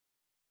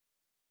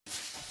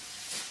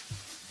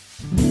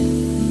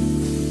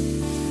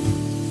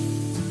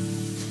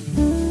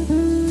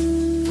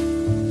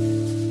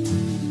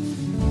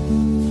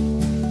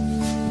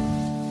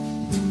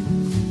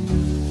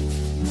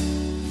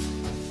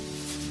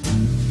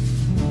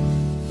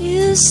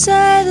the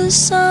side the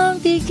song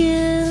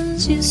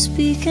begins, you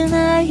speak and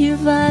I hear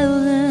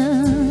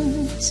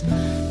violence.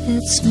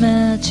 It's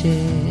magic.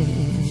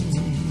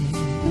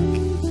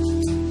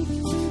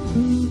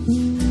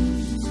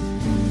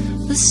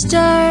 The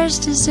stars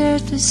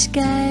desert the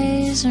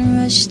skies and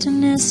rush to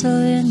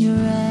nestle in your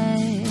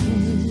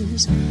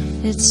eyes.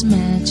 It's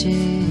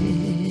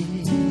magic.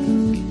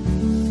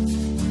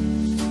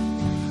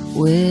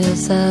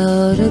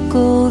 Without a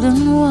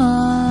golden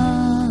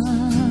wand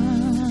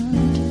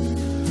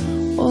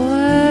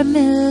or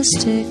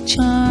mystic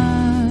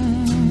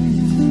charm,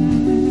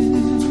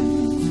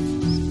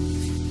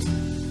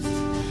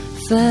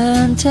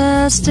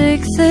 fantastic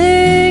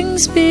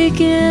things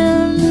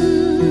begin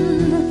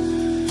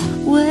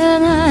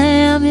when I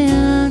am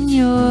in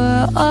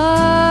your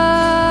arms.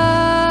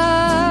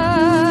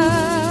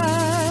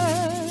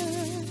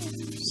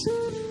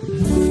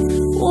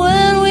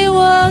 When we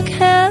walk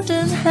hand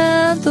in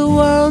hand, the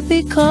world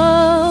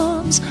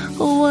becomes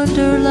a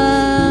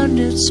wonderland.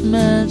 It's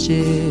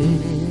magic.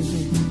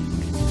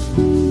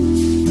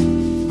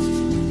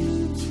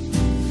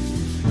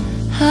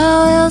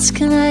 How else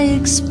can I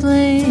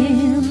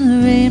explain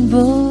the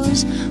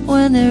rainbows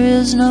when there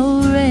is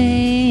no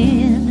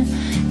rain?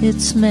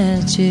 It's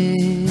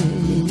magic.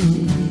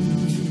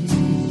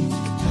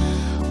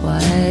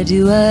 Why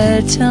do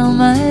I tell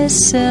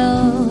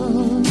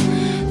myself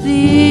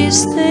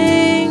these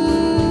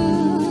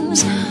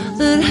things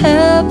that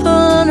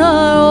happen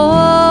are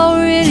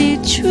already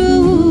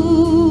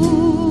true,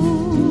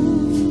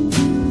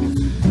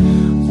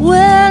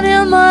 when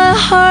in my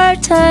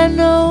heart I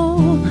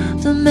know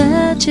the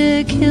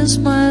magic is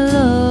my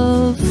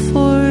love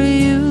for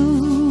you?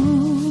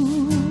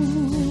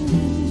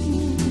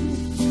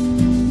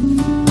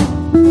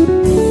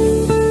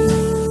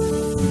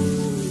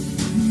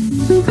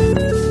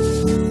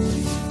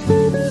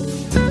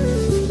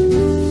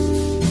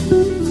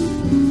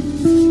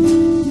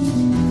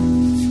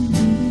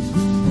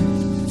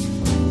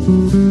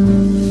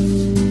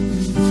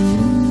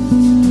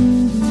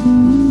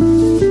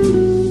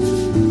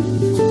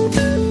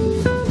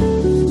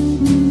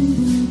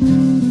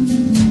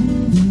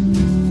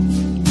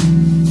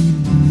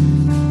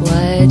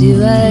 Why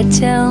do I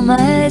tell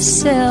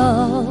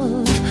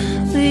myself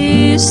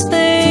these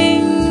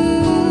things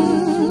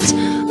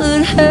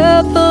that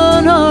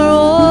happen are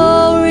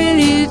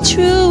already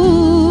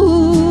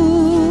true,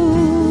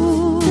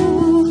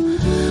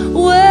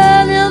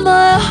 when in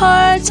my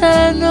heart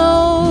I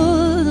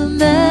know the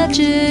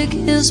magic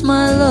is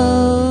my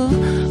love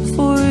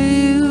for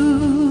you?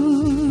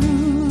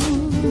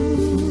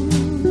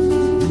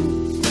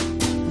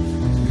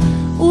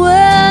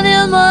 When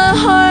in my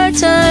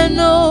heart I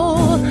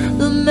know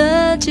the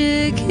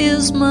magic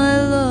is my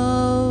love.